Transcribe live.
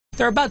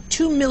There are about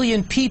 2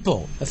 million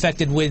people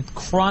affected with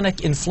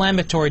chronic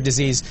inflammatory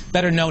disease,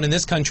 better known in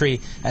this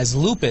country as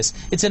lupus.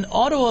 It's an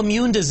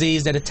autoimmune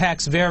disease that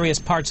attacks various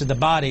parts of the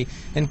body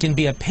and can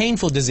be a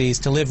painful disease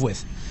to live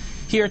with.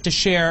 Here to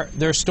share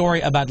their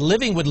story about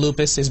living with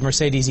lupus is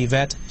Mercedes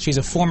Yvette. She's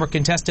a former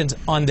contestant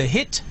on the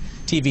hit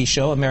TV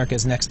show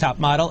America's Next Top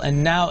Model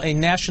and now a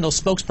national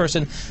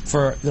spokesperson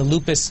for the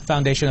Lupus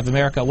Foundation of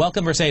America.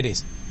 Welcome,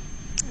 Mercedes.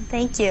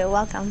 Thank you.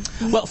 Welcome.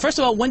 Well, first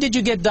of all, when did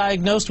you get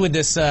diagnosed with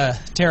this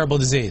terrible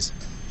disease?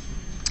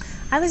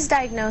 I was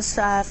diagnosed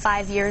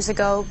 5 years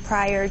ago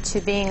prior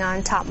to being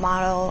on Top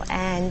Model,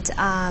 and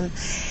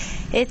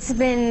it's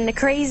been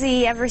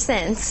crazy ever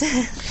since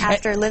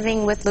after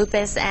living with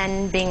lupus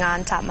and being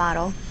on Top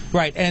Model.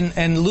 Right,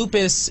 and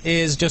lupus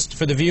is, just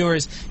for the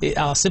viewers,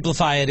 I'll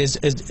simplify it,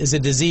 is a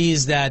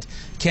disease that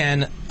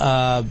can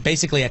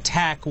basically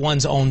attack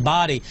one's own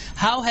body.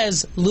 How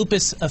has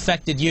lupus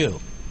affected you?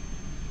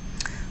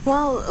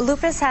 Well,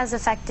 lupus has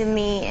affected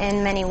me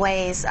in many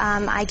ways.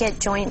 I get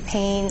joint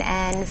pain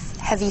and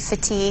heavy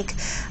fatigue.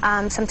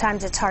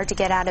 Sometimes it's hard to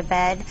get out of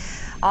bed.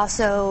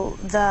 Also,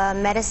 the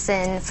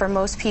medicine for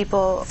most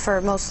people, for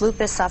most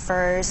lupus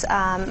sufferers,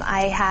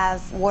 I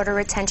have water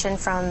retention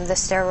from the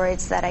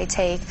steroids that I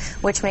take,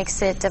 which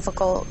makes it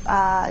difficult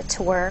to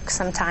work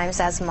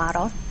sometimes as a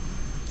model.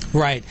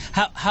 Right.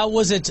 How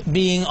was it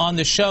being on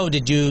the show?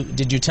 Did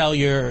you tell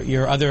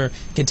your other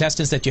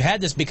contestants that you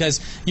had this? Because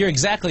you're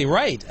exactly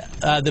right.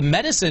 The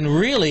medicine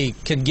really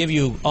can give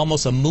you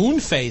almost a moon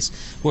face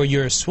where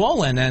you're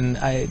swollen, and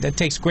that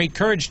takes great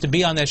courage to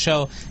be on that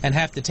show and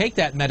have to take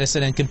that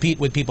medicine and compete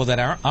with people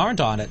that aren't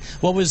on it.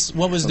 What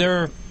was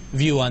their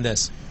view on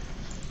this?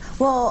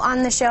 Well,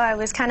 on the show, I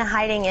was kind of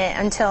hiding it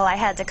until I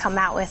had to come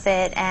out with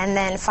it, and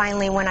then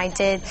finally when I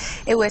did,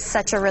 it was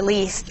such a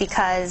relief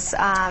because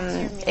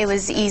it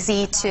was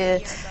easy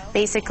to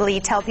basically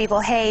tell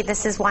people, hey,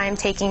 this is why I'm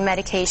taking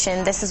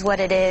medication, this is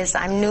what it is,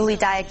 I'm newly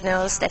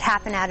diagnosed, it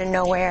happened out of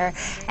nowhere,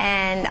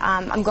 and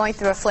I'm going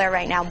through a flare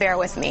right now, bear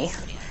with me.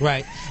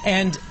 Right,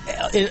 and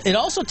it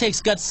also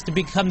takes guts to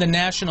become the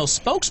national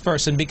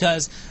spokesperson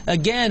because,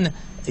 again,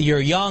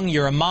 you're young,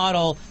 you're a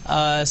model.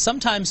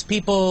 Sometimes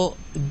people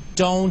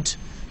don't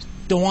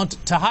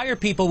want to hire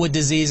people with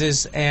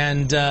diseases,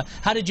 and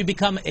how did you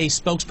become a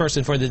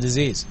spokesperson for the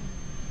disease?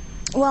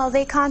 Well,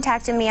 they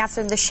contacted me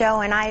after the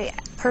show, and I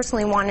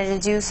personally wanted to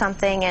do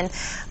something and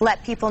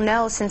let people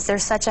know, since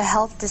there's such a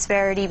health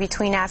disparity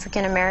between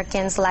African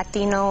Americans,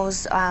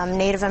 Latinos,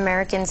 Native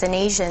Americans, and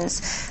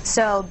Asians.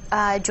 So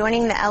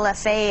joining the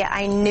LFA,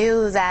 I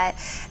knew that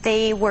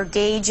they were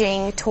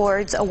gauging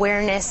towards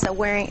awareness,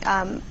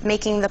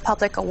 making the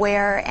public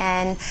aware,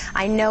 and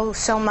I know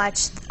so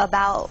much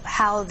about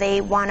how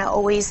they want to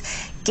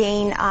always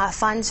gain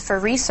funds for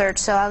research,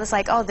 so I was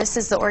like, oh, this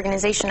is the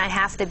organization I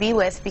have to be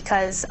with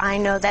because I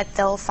know that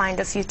they'll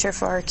find a future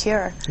for a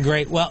cure.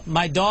 Great. Well,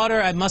 my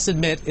daughter, I must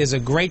admit, is a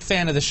great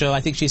fan of the show.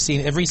 I think she's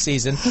seen every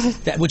season,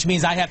 which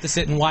means I have to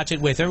sit and watch it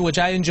with her, which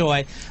I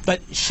enjoy. But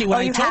when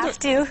I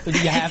told her,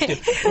 you have to.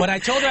 When I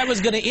told her I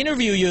was going to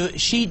interview you,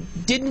 she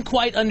didn't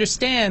quite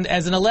understand,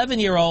 as an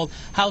 11-year-old,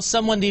 how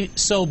someone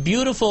so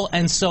beautiful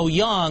and so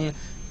young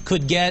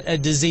could get a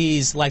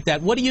disease like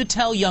that. What do you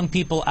tell young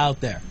people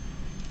out there?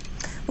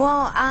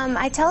 Well,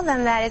 I tell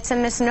them that it's a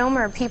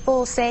misnomer.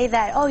 People say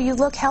that, oh, you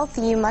look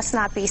healthy, you must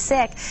not be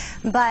sick.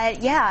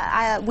 But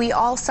yeah, we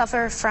all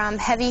suffer from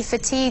heavy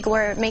fatigue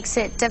where it makes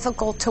it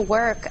difficult to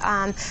work.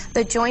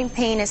 The joint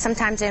pain is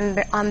sometimes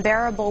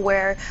unbearable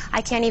where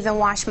I can't even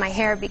wash my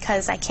hair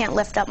because I can't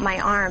lift up my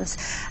arms.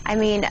 I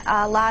mean,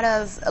 a lot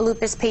of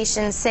lupus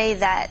patients say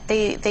that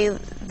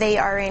they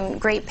are in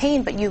great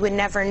pain, but you would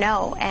never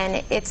know.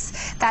 And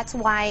that's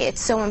why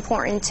it's so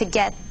important to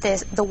get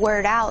the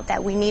word out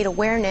that we need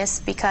awareness,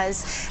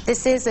 because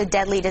this is a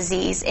deadly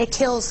disease. It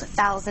kills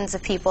thousands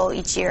of people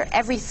each year.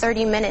 Every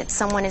 30 minutes,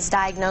 someone is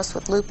diagnosed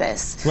with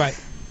lupus. Right.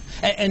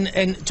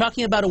 And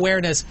talking about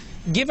awareness,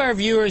 give our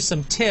viewers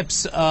some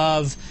tips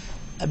of,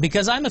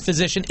 because I'm a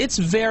physician, it's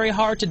very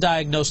hard to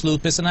diagnose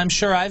lupus, and I'm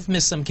sure I've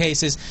missed some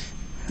cases.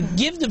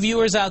 Give the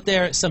viewers out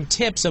there some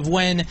tips of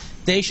when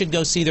they should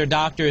go see their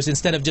doctors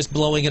instead of just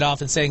blowing it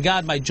off and saying,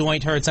 God, my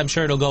joint hurts, I'm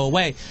sure it'll go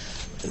away.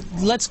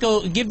 Let's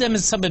go, give them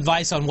some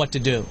advice on what to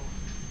do.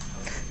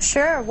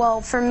 Sure.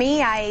 Well, for me,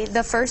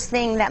 the first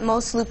thing that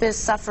most lupus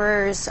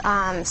sufferers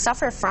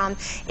suffer from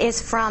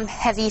is from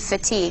heavy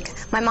fatigue.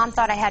 My mom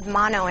thought I had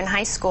mono in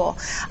high school.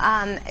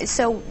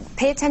 So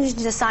pay attention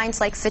to signs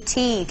like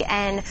fatigue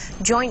and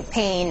joint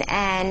pain,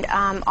 and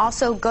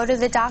also go to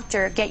the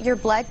doctor, get your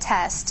blood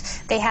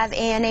test. They have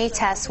ANA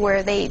tests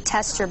where they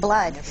test your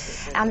blood.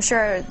 I'm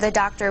sure the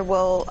doctor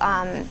will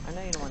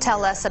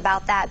tell us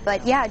about that.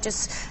 But yeah,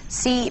 just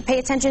pay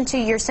attention to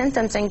your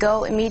symptoms and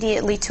go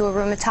immediately to a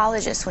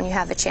rheumatologist when you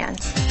have a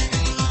chance.